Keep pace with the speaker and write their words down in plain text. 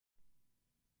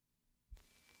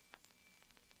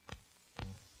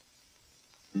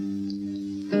The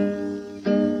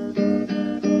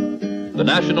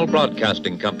National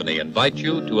Broadcasting Company invites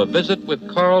you to a visit with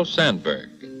Carl Sandburg.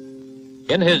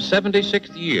 In his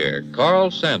 76th year,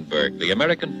 Carl Sandburg, the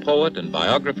American poet and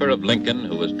biographer of Lincoln,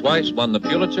 who has twice won the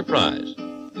Pulitzer Prize,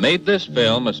 made this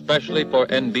film especially for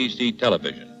NBC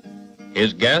television.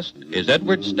 His guest is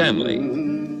Edward Stanley,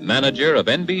 manager of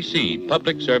NBC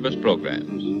public service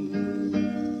programs.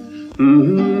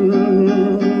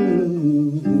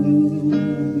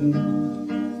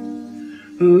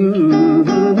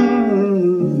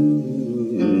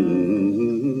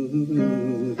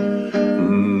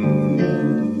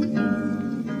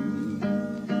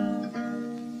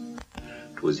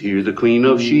 Here the Queen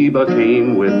of Sheba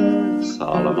came with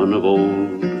Solomon of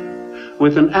old,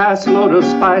 with an ass load of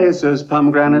spices,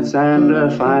 pomegranates,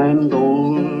 and fine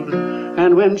gold.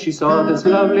 And when she saw this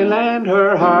lovely land,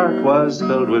 her heart was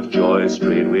filled with joy.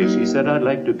 Straightway she said, I'd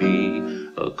like to be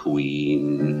a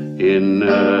queen in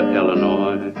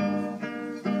Illinois.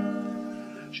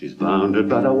 She's bounded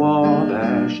by the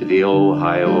Wabash, the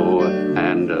Ohio,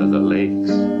 and the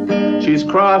lakes. She's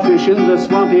crawfish in the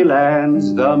swampy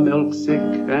lands, the milk sick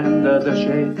and the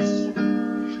shakes.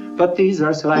 But these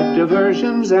are slight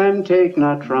diversions, and take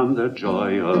not from the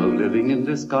joy of living in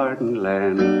this garden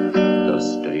land, the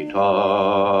state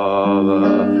of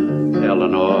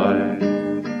Illinois.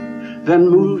 Then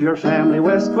move your family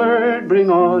westward, bring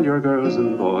all your girls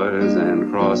and boys, and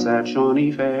cross at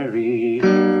Shawnee Ferry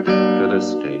to the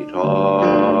state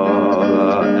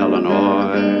of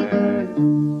Illinois.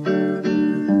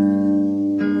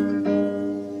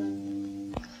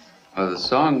 Well, the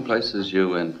song places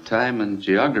you in time and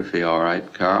geography, all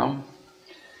right, Carl.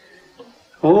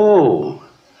 Oh,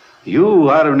 you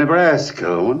out of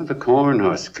Nebraska, one of the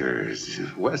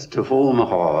Cornhuskers, west of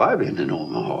Omaha. I've been in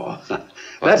Omaha.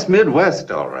 That's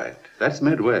Midwest, all right. That's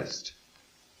Midwest.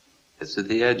 It's at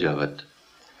the edge of it.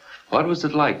 What was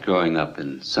it like growing up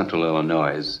in central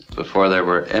Illinois before there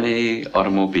were any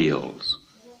automobiles?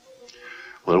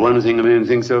 Well, one thing a man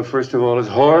thinks of, first of all, is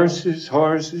horses,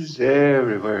 horses,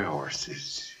 everywhere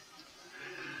horses.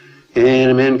 And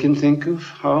a man can think of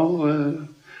how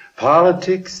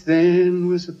politics then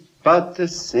was about the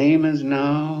same as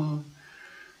now.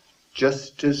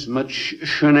 Just as much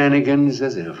shenanigans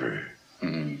as ever.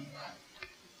 Mm.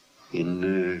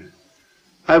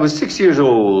 I was 6 years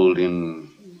old in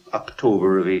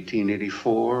October of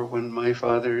 1884 when my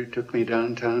father took me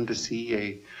downtown to see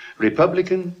a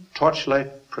Republican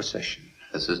torchlight procession.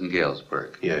 This is in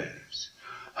Galesburg. Yes.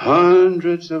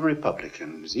 Hundreds of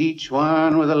Republicans, each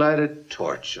one with a lighted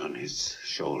torch on his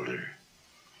shoulder.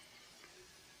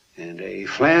 And a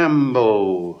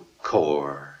flambeau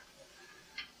corps.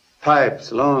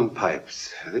 Pipes, long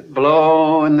pipes that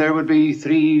blow, and there would be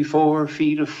 3-4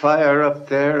 feet of fire up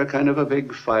there, a kind of a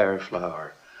big fire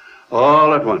flower.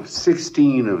 All at once,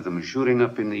 16 of them shooting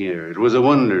up in the air. It was a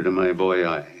wonder to my boy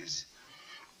eyes.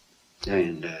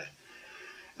 And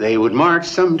they would march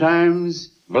sometimes,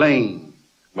 Blaine,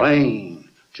 Blaine,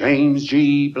 James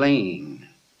G. Blaine.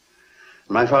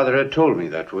 My father had told me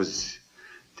that was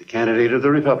the candidate of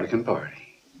the Republican Party.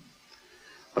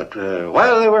 But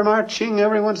while they were marching,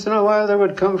 every once in a while there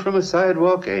would come from a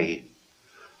sidewalk a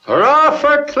hurrah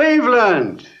for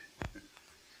Cleveland!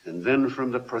 And then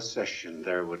from the procession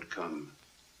there would come,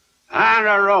 and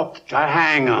a rope to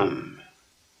hang 'em.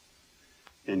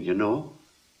 And you know,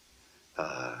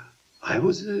 I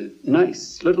was a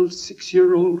nice little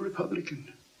 6-year-old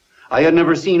Republican. I had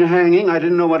never seen a hanging. I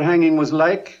didn't know what hanging was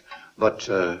like. But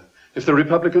if the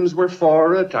Republicans were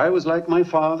for it, I was like my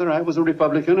father. I was a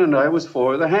Republican, and I was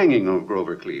for the hanging of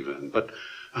Grover Cleveland. But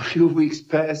a few weeks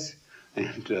passed,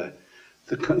 and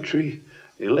the country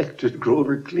elected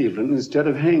Grover Cleveland. Instead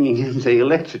of hanging him, they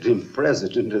elected him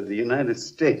president of the United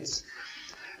States.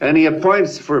 And he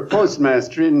appoints for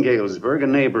postmaster in Galesburg, a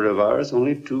neighbor of ours,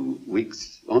 only 2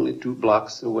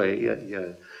 blocks away,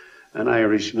 an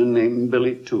Irishman named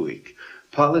Billy Tuick.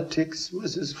 Politics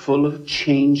was as full of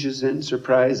changes and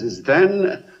surprises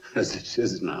then as it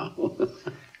is now.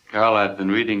 Carl, I've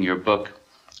been reading your book,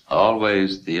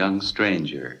 Always the Young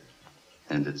Stranger,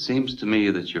 and it seems to me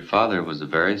that your father was a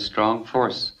very strong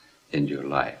force in your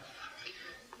life.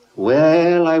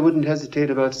 Well, I wouldn't hesitate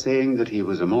about saying that he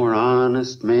was a more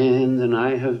honest man than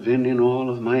I have been in all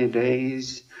of my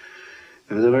days.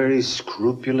 He was a very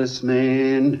scrupulous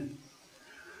man.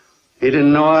 He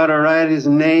didn't know how to write his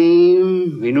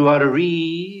name. He knew how to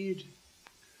read.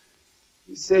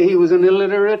 You say he was an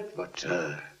illiterate, but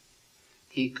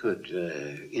he could,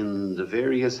 in the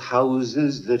various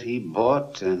houses that he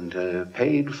bought and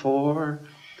paid for,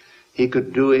 he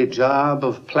could do a job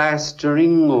of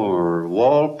plastering or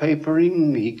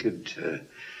wallpapering. He could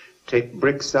take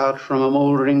bricks out from a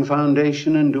moldering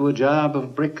foundation and do a job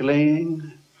of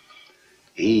bricklaying.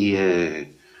 He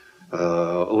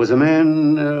was a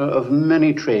man of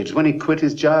many trades. When he quit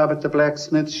his job at the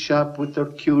blacksmith's shop with the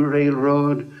Q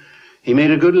Railroad, he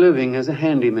made a good living as a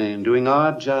handyman, doing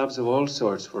odd jobs of all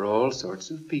sorts for all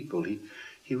sorts of people.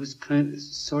 He was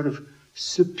sort of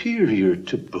superior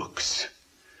to books.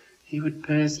 He would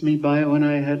pass me by when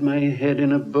I had my head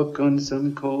in a book on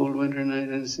some cold winter night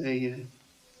and say,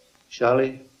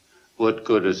 Charlie, what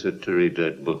good is it to read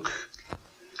that book?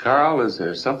 Carl, is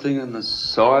there something in the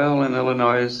soil in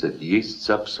Illinois that yeasts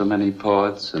up so many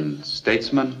poets and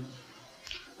statesmen?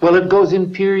 Well, it goes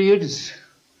in periods.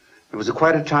 There was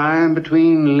quite a time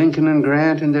between Lincoln and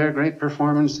Grant and their great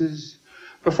performances.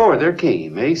 Before there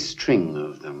came a string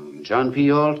of them. John P.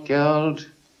 Altgeld.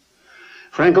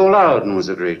 Frank O'Loudon was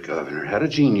a great governor, had a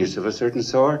genius of a certain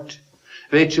sort.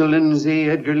 Rachel Lindsay,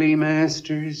 Edgar Lee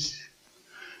Masters.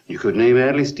 You could name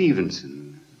Adlai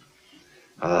Stevenson.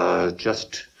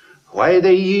 Just why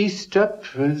they yeast up,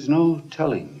 there's no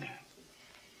telling.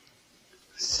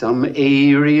 Some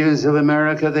areas of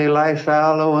America, they lie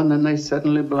fallow and then they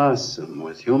suddenly blossom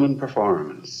with human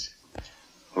performance.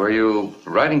 Were you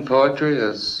writing poetry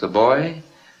as a boy?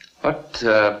 What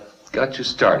got you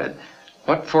started?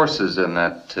 What forces in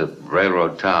that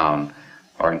railroad town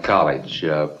or in college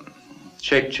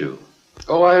shaped you?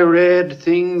 Oh, I read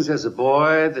things as a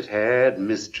boy that had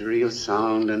mystery of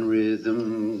sound and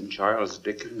rhythm. Charles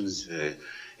Dickens,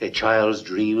 A Child's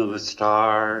Dream of a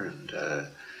Star, and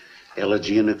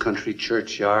Elegy in a Country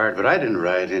Churchyard, but I didn't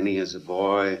write any as a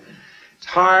boy. It's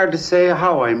hard to say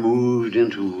how I moved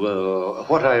into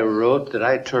what I wrote that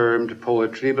I termed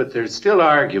poetry, but there's still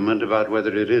argument about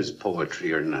whether it is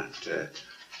poetry or not.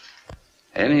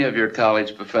 Any of your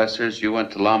college professors, you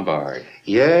went to Lombard?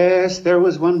 Yes, there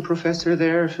was one professor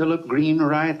there, Philip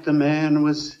Greenwright. The man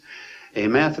was a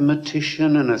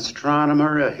mathematician, an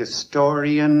astronomer, a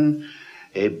historian,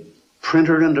 a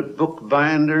printer and a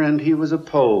bookbinder, and he was a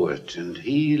poet, and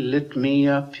he lit me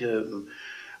up.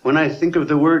 When I think of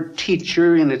the word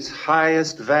teacher in its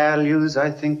highest values,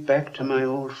 I think back to my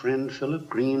old friend Philip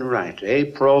Greenwright, a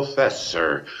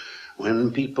professor.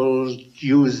 When people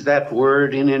use that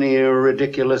word in any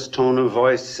ridiculous tone of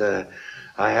voice, I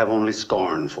have only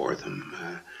scorn for them.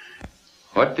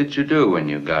 What did you do when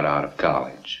you got out of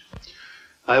college?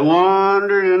 I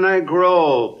wandered and I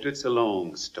groped. It's a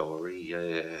long story.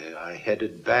 I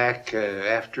headed back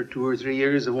after 2 or 3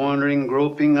 years of wandering,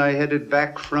 groping. I headed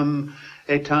back from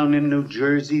a town in New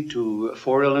Jersey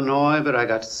for Illinois, but I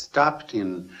got stopped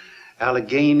in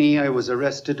Allegheny. I was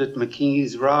arrested at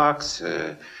McKee's Rocks,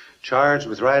 charged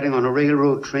with riding on a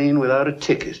railroad train without a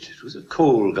ticket. It was a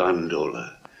coal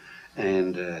gondola.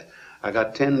 And I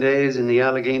got 10 days in the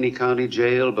Allegheny County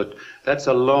Jail, but that's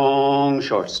a long,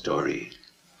 short story.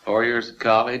 4 years of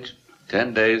college,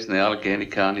 10 days in the Allegheny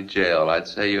County Jail. I'd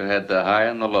say you had the high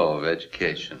and the low of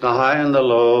education. The high and the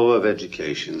low of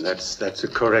education. That's a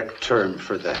correct term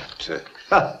for that.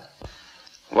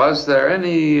 Was there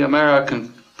any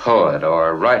American poet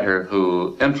or writer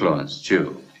who influenced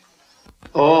you?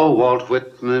 Oh, Walt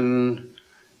Whitman,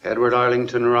 Edward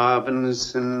Arlington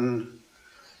Robinson,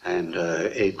 and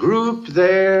a group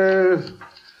there,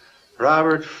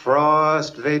 Robert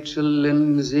Frost, Rachel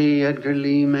Lindsay, Edgar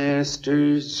Lee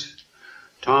Masters,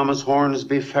 Thomas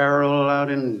Hornsby Farrell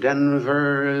out in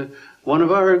Denver, one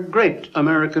of our great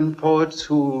American poets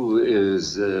who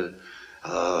is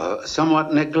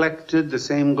somewhat neglected. The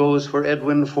same goes for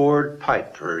Edwin Ford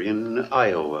Piper in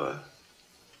Iowa.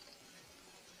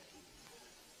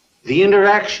 The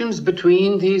interactions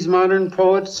between these modern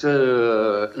poets,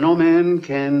 no man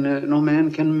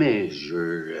can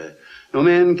measure. No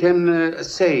man can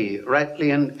say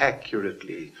rightly and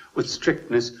accurately, with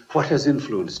strictness, what has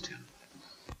influenced him.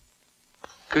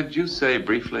 Could you say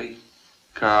briefly,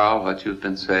 Carl, what you've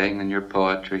been saying in your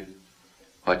poetry?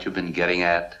 What you've been getting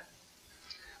at?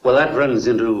 Well, that runs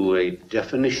into a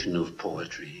definition of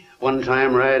poetry. One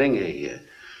time riding a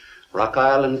Rock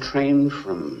Island train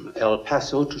from El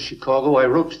Paso to Chicago, I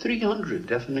wrote 300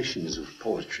 definitions of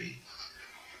poetry.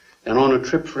 And on a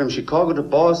trip from Chicago to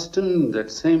Boston that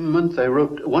same month, I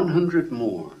wrote 100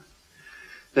 more.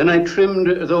 Then I trimmed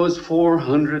those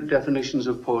 400 definitions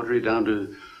of poetry down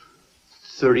to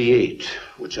 38,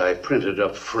 which I printed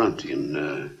up front in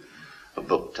a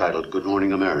book titled Good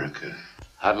Morning America.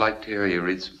 I'd like to hear you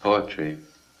read some poetry,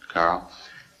 Carl.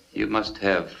 You must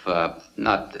have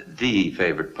not the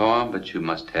favorite poem, but you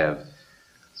must have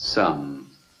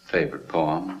some favorite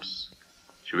poems.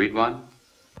 Did you read one?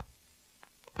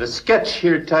 The sketch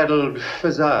here titled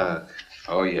Phizzog.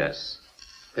 Oh, yes.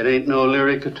 It ain't no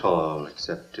lyric at all,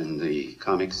 except in the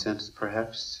comic sense,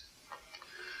 perhaps.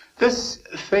 This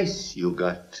face you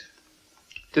got,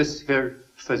 this here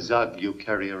Phizzog you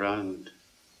carry around,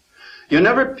 you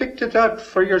never picked it out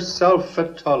for yourself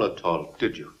at all,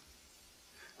 did you?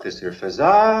 This here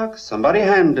Phizzog, somebody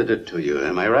handed it to you,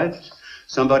 am I right?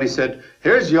 Somebody said,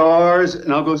 here's yours,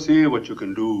 now go see what you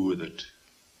can do with it.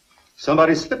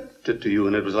 Somebody slipped it to you,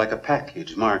 and it was like a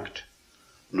package marked,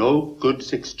 no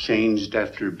goods exchanged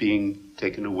after being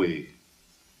taken away.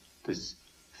 This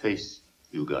face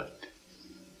you got.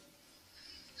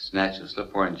 Snatch of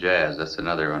Slip-Horn Jazz, that's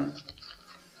another one.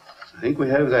 I think we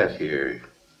have that here.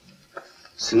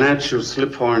 Snatch of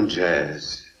Slip-Horn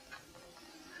Jazz.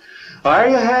 Are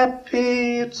you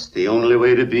happy? It's the only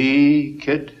way to be,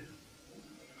 kid.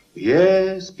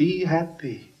 Yes, be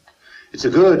happy. It's a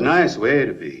good, nice way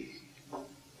to be.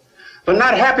 But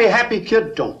not happy,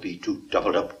 kid. Don't be too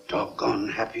doubled up, doggone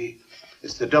happy.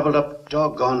 It's the doubled up,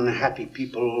 doggone happy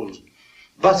people.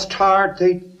 Bust hard,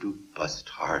 they do bust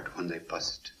hard when they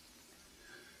bust.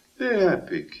 Be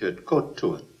happy, kid. Go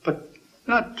to it, but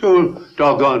not too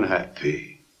doggone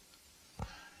happy.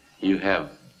 You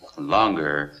have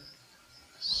longer,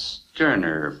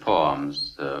 sterner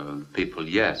poems, People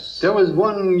Yes. There was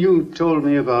one you told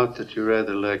me about that you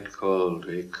rather liked called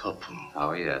A Couple.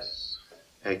 Oh, yes.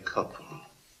 A couple.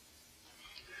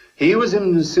 He was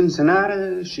in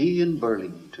Cincinnati, she in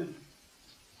Burlington.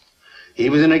 He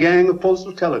was in a gang of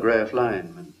postal telegraph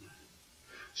linemen.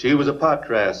 She was a pot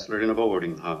wrestler in a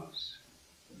boarding house.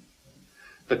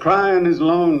 The crying is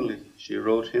lonely, she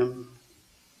wrote him.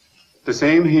 The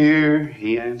same here,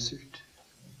 he answered.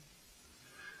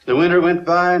 The winter went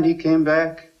by and he came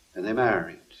back and they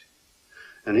married.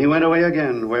 And he went away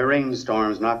again where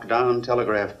rainstorms knocked down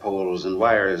telegraph poles and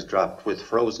wires dropped with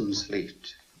frozen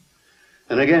sleet.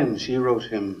 And again she wrote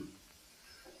him,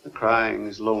 the crying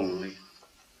is lonely.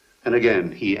 And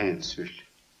again he answered,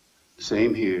 the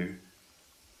same here.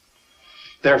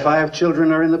 Their 5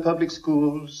 children are in the public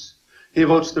schools. He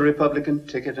votes the Republican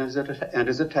ticket and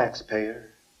is a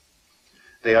taxpayer.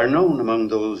 They are known among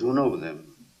those who know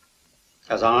them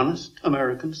as honest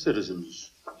American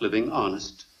citizens living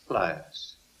honest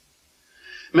lives.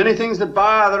 Many things that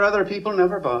bother other people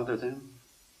never bother them.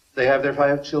 They have their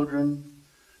 5 children,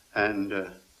 and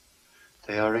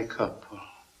they are a couple.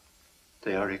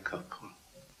 They are a couple.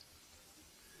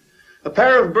 A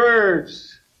pair of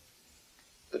birds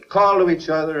that call to each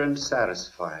other and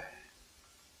satisfy.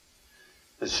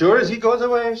 As sure as he goes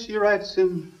away, she writes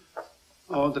him,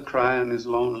 oh, the crying is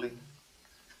lonely.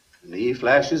 And he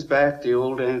flashes back the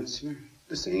old answer,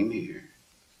 the same here.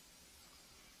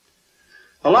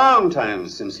 A long time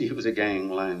since he was a gang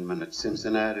lineman at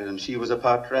Cincinnati and she was a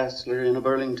pot wrestler in a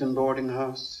Burlington boarding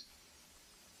house.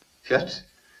 Yet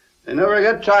they never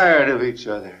get tired of each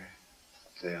other.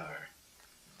 They are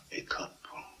a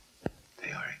couple.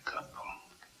 They are a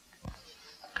couple.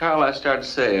 Carl, I started to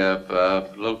say a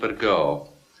little bit ago,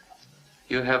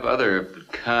 you have other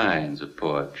kinds of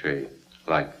poetry,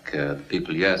 like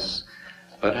People Yes,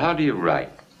 but how do you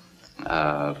write?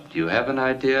 Do you have an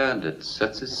idea and it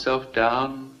sets itself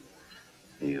down?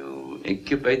 You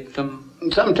incubate them?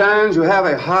 Sometimes you have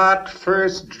a hot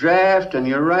first draft and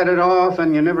you write it off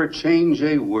and you never change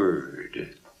a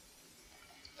word.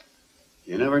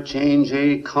 You never change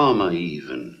a comma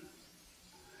even.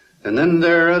 And then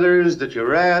there are others that you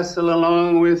wrestle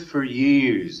along with for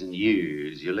years and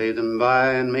years. You lay them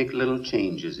by and make little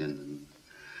changes in them.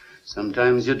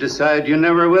 Sometimes you decide you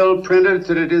never will print it,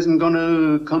 that it isn't going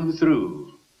to come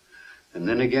through. And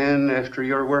then again, after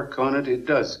your work on it, it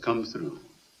does come through.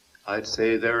 I'd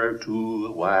say there are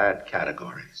 2 wide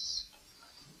categories.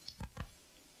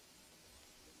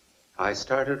 I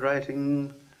started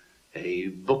writing a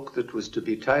book that was to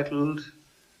be titled,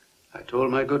 I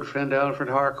told my good friend Alfred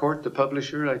Harcourt, the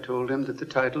publisher, I told him that the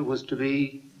title was to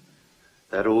be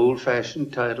that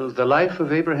old-fashioned title, The Life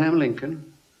of Abraham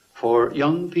Lincoln for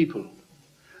Young People.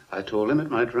 I told him it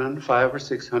might run 500 or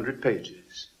 600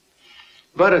 pages.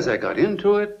 But as I got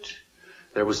into it,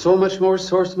 there was so much more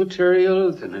source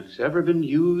material than had ever been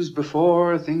used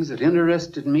before, things that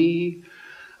interested me.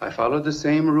 I followed the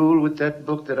same rule with that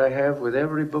book that I have with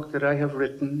every book that I have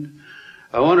written.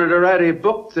 I wanted to write a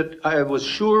book that I was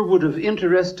sure would have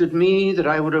interested me, that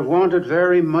I would have wanted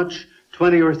very much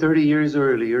 20 or 30 years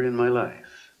earlier in my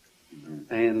life.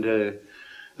 And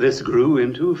this grew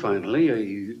into, finally,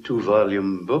 a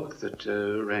 2-volume book that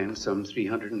ran some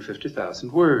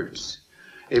 350,000 words.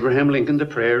 Abraham Lincoln, The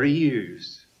Prairie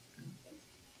Years.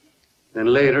 Then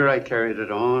later I carried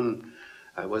it on.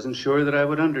 I wasn't sure that I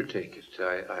would undertake it.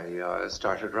 I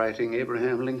started writing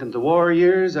Abraham Lincoln, The War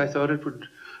Years. I thought it would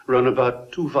run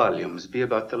about 2 volumes, be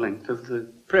about the length of the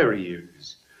prairie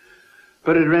years.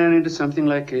 But it ran into something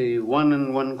like a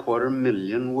 1 1/4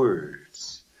 million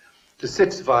words. The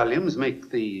 6 volumes make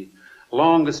the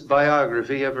longest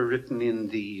biography ever written in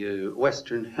the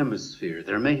Western Hemisphere.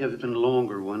 There may have been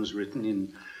longer ones written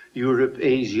in Europe,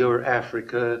 Asia, or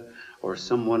Africa, or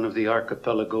some one of the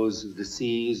archipelagos of the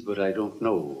seas, but I don't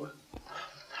know.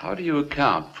 How do you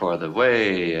account for the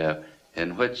way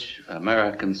in which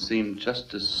Americans seem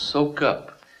just to soak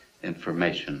up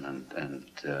information and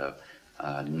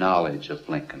knowledge of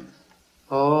Lincoln?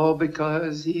 Oh,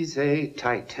 because he's a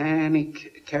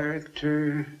titanic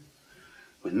character,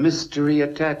 with mystery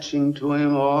attaching to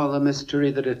him, all the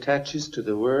mystery that attaches to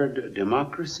the word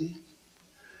democracy.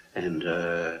 And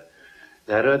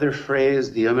that other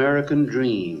phrase, the American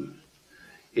dream,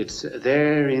 it's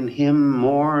there in him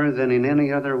more than in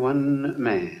any other one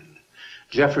man.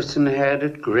 Jefferson had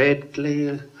it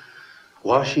greatly,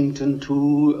 Washington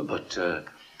too, but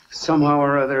somehow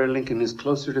or other Lincoln is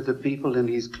closer to the people, and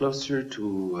he's closer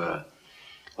to,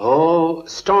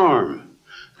 storm.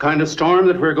 Kind of storm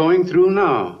that we're going through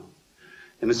now.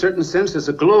 In a certain sense, there's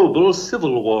a global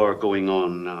civil war going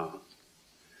on now.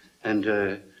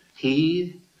 And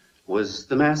he was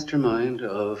the mastermind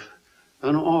of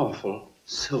an awful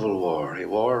civil war, a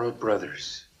war of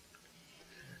brothers.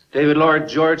 David Lloyd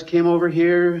George came over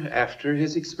here after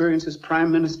his experience as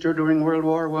prime minister during World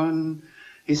War I.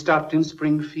 He stopped in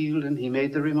Springfield and he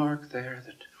made the remark there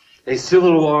that a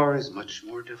civil war is much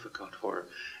more difficult for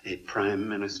a prime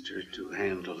minister to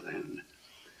handle than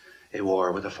a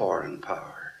war with a foreign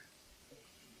power.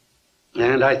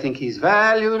 And I think he's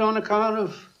valued on account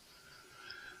of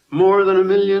more than 1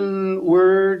 million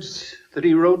words that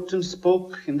he wrote and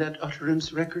spoke in that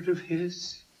utterance record of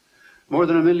his. More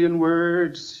than 1 million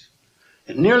words.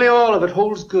 And nearly all of it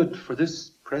holds good for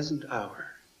this present hour.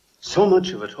 So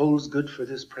much of it holds good for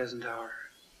this present hour.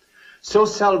 So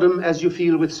seldom as you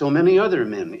feel with so many other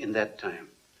men in that time.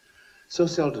 So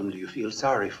seldom do you feel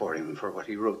sorry for him for what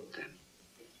he wrote then.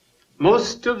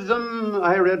 Most of them,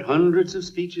 I read hundreds of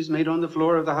speeches made on the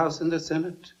floor of the House and the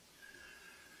Senate.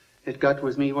 It got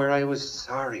with me where I was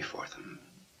sorry for them,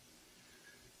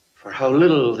 for how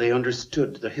little they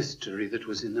understood the history that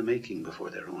was in the making before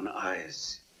their own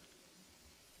eyes.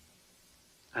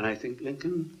 And I think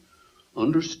Lincoln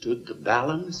understood the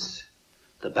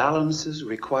balances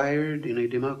required in a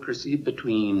democracy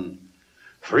between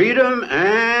freedom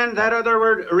and that other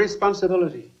word,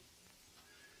 responsibility.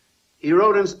 He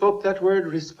wrote and spoke that word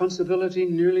responsibility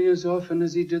nearly as often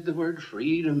as he did the word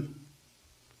freedom.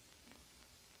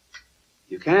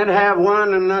 You can't have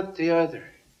one and not the other.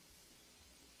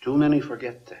 Too many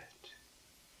forget that.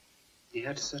 He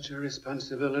had such a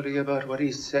responsibility about what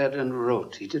he said and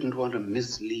wrote. He didn't want to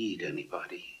mislead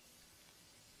anybody.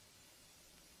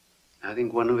 I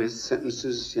think one of his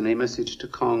sentences in a message to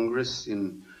Congress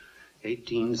in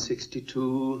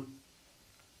 1862,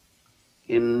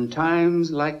 in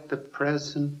times like the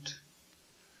present,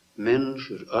 men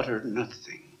should utter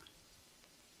nothing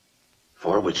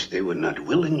for which they would not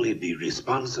willingly be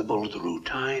responsible through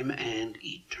time and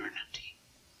eternity.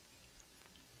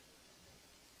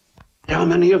 How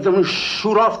many of them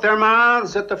shoot off their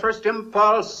mouths at the first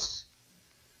impulse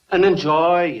and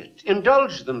enjoy it,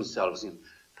 indulge themselves in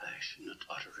passionate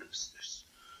utterance. There's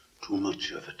too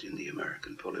much of it in the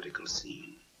American political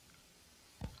scene.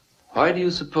 Why do you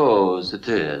suppose it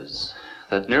is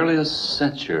that nearly a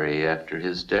century after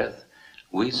his death,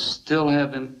 we still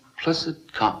have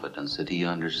implicit confidence that he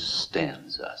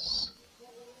understands us?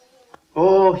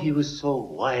 Oh, he was so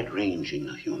wide-ranging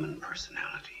a human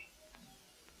personality.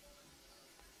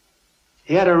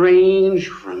 He had a range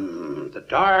from the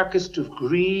darkest of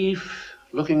grief,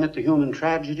 looking at the human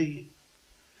tragedy,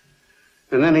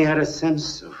 and then he had a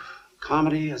sense of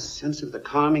comedy, a sense of the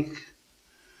comic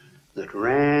that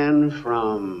ran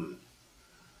from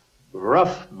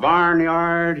rough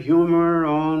barnyard humor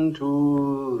on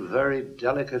to very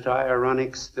delicate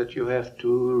ironics that you have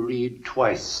to read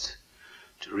twice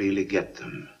to really get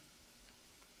them.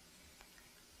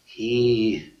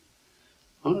 He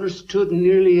understood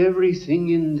nearly everything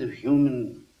in the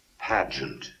human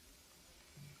pageant.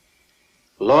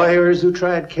 Lawyers who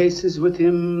tried cases with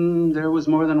him, there was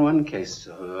more than one case,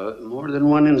 more than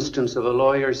one instance of a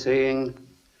lawyer saying,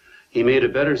 he made a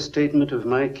better statement of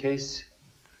my case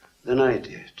than I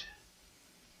did.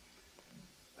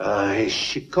 A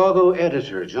Chicago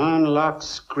editor, John Locke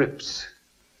Scripps,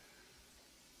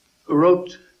 who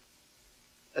wrote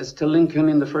as to Lincoln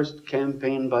in the first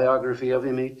campaign biography of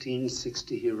him,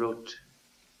 1860, he wrote,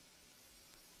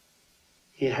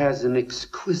 he has an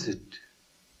exquisite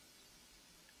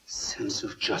sense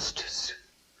of justice.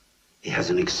 He has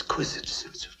an exquisite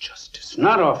sense of justice.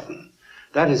 Not often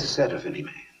that is said of any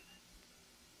man.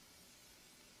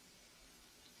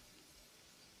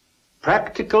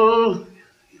 Practical,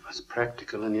 he was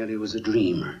practical, and yet he was a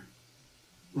dreamer.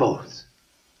 Both.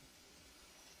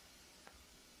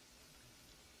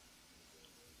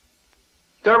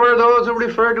 There were those who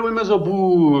referred to him as a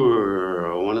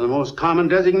boor. One of the most common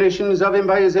designations of him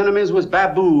by his enemies was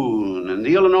baboon and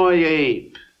the Illinois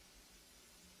ape.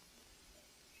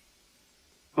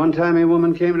 One time a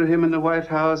woman came to him in the White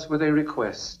House with a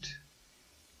request.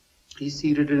 He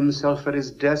seated himself at his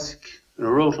desk and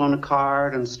wrote on a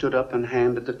card and stood up and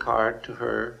handed the card to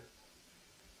her.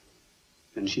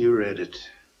 And she read it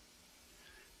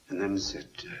and then said,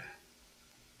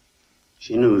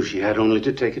 she knew she had only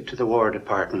to take it to the War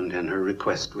Department and her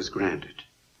request was granted.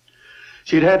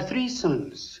 She'd had 3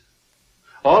 sons.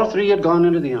 All 3 had gone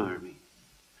into the army.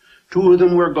 2 of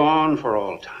them were gone for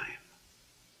all time.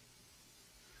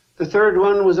 The 3rd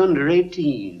one was under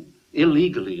 18,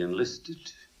 illegally enlisted.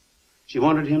 She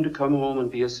wanted him to come home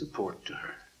and be a support to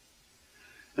her.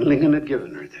 And Lincoln had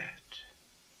given her that.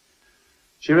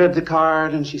 She read the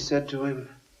card and she said to him,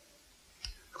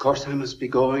 "Of course I must be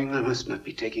going. I must not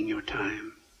be taking your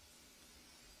time.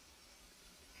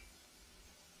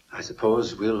 I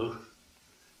suppose we'll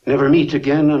never meet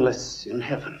again unless in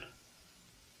heaven."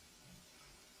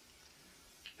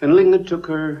 And Lincoln took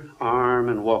her arm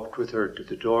and walked with her to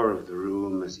the door of the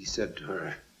room as he said to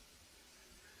her,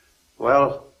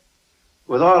 "Well,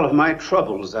 with all of my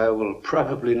troubles, I will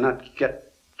probably not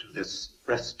get to this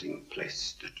resting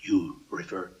place that you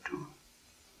referred to.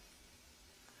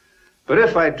 But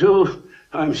if I do,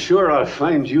 I'm sure I'll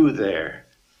find you there.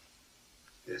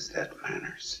 Is that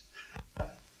manners?"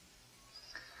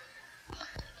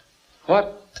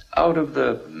 What, out of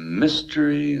the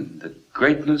mystery and the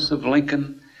greatness of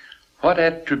Lincoln, what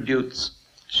attributes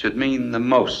should mean the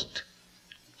most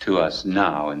to us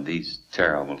now in these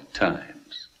terrible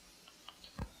times?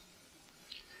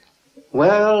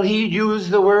 Well, he'd use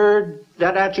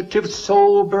that adjective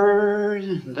sober,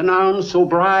 the noun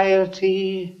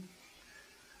sobriety.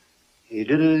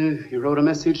 He wrote a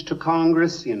message to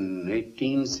Congress in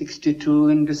 1862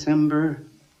 in December.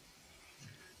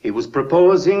 He was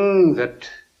proposing that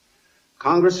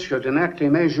Congress should enact a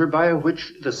measure by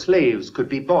which the slaves could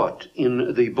be bought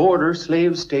in the border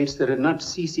slave states that had not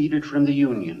seceded from the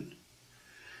Union.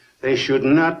 They should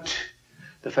not,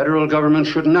 the federal government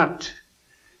should not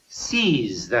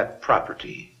seize that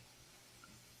property.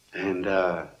 And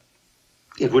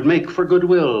it would make for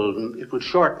goodwill. It would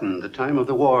shorten the time of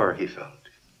the war, he felt.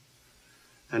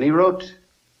 And he wrote,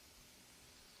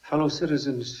 "Fellow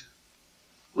citizens,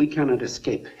 we cannot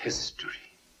escape history.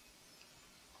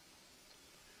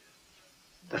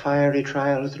 The fiery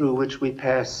trial through which we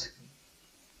pass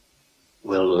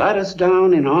will let us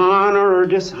down in honor or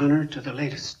dishonor to the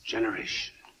latest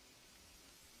generation.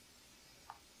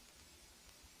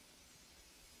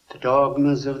 The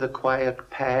dogmas of the quiet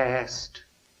past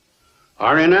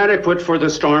are inadequate for the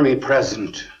stormy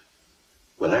present."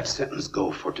 Will that sentence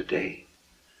go for today?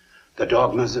 The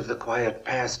dogmas of the quiet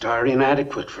past are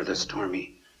inadequate for the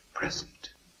stormy present.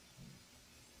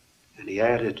 And he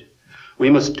added, "We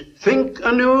must think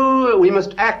anew, we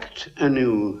must act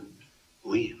anew,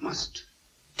 we must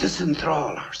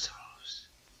disenthrall ourselves."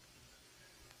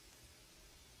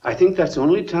 I think that's the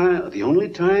only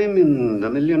time in the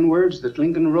million words that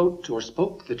Lincoln wrote or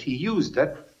spoke that he used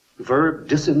that verb,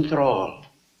 disenthrall.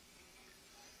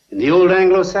 In the old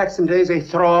Anglo-Saxon days, a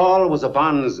thrall was a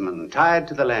bondsman tied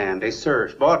to the land, a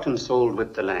serf bought and sold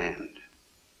with the land.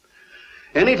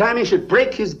 Anytime he should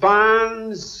break his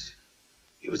bonds,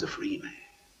 he was a free man.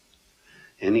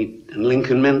 And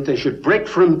Lincoln meant they should break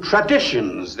from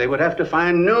traditions. They would have to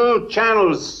find new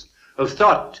channels of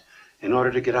thought in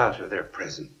order to get out of their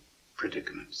present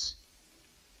predicaments.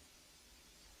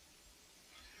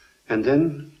 And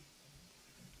then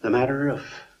the matter of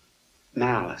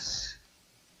malice.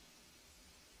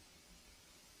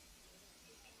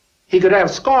 He could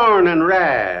have scorn and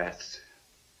wrath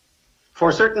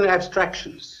for certain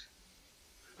abstractions,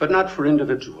 but not for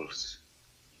individuals.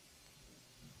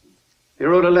 He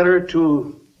wrote a letter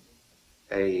to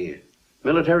a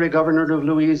military governor of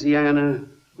Louisiana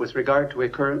with regard to a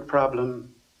current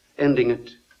problem, ending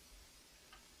it,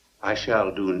 "I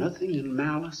shall do nothing in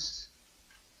malice,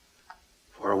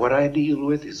 for what I deal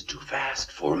with is too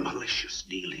vast for malicious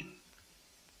dealing."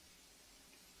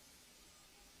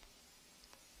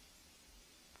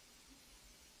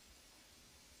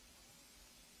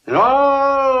 And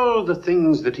all the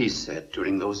things that he said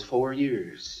during those 4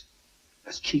 years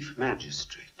as chief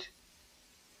magistrate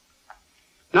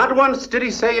Not once did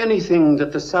he say anything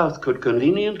that the South could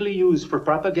conveniently use for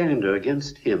propaganda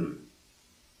against him.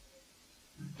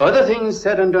 Other things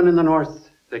said and done in the North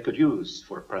they could use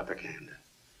for propaganda,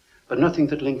 but nothing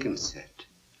that Lincoln said.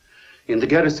 In the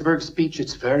Gettysburg speech,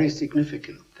 it's very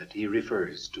significant that he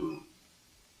refers to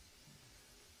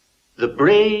the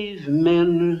brave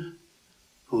men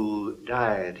who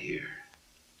died here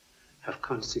have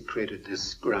consecrated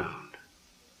this ground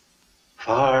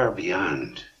far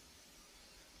beyond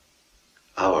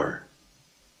our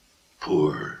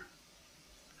poor,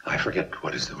 I forget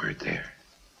what is the word there.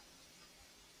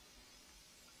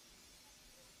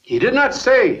 He did not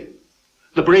say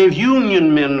the brave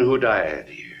Union men who died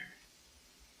here.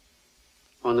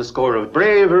 On the score of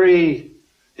bravery,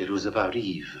 it was about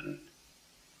even.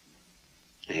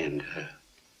 And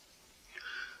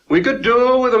we could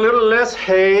do with a little less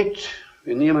hate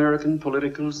in the American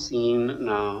political scene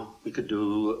now. We could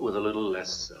do with a little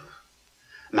less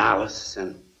malice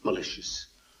and malicious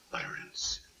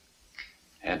utterance.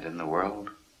 And in the world?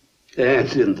 And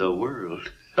in the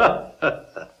world.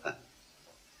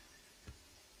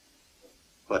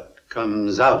 What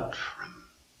comes out from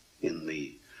in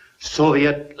the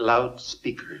Soviet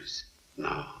loudspeakers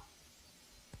now.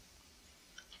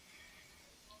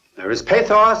 There is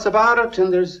pathos about it,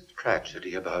 and there's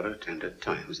tragedy about it, and at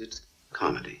times it's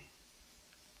comedy.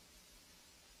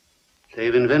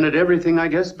 They've invented everything, I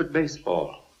guess, but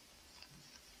baseball.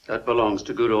 That belongs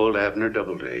to good old Abner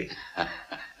Doubleday.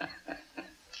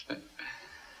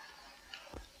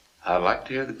 I'd like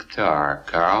to hear the guitar,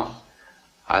 Carl.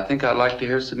 I think I'd like to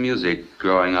hear some music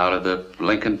growing out of the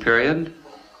Lincoln period.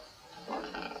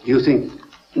 You think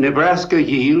Nebraska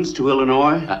yields to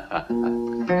Illinois?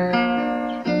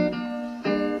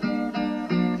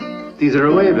 These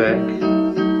are way back.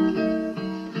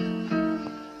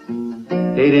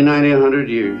 80, 90, 100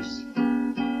 years.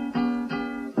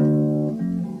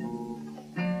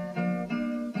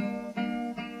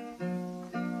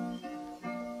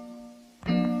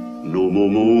 No more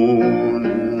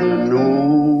moaning, no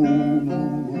more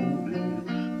moaning,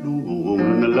 no more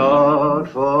moaning, Lord,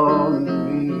 for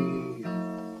me.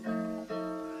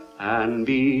 And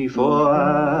before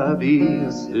I be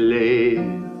a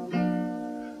slave,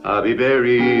 I'll be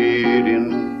buried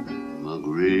in my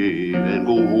grave and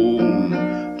go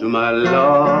home to my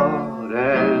Lord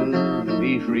and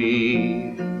be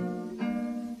free.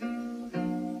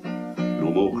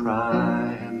 No more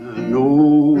crying, no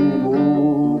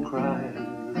more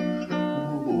crying,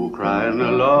 no more crying,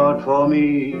 Lord, for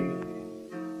me.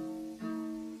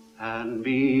 And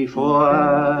before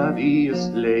I be a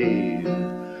slave,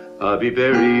 I'll be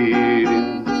buried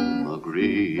in my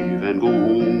grave and go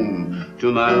home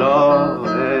to my Lord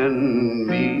and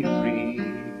be free.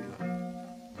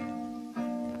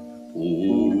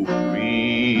 Oh,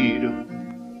 freedom,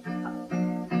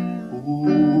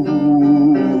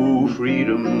 oh,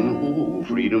 freedom, oh,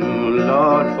 freedom,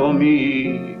 Lord, for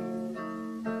me.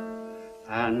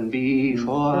 And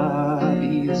before I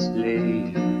be a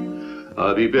slave,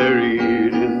 I'll be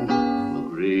buried in my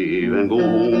grave and go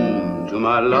home to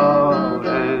my Lord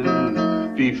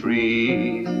and be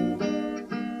free.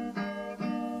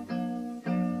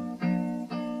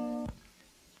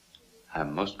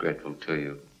 I'm most grateful to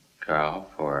you, Carl,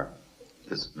 for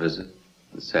this visit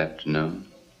this afternoon.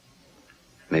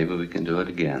 Maybe we can do it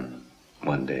again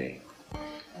one day.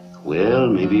 Well,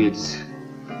 maybe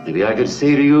I could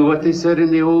say to you what they said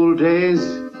in the old days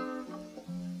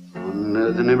on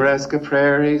the Nebraska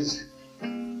prairies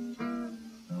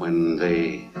when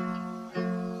they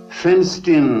fenced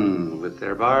in with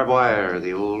their barbed wire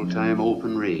the old-time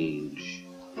open range.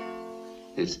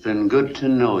 It's been good to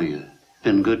know you.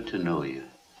 Been good to know you.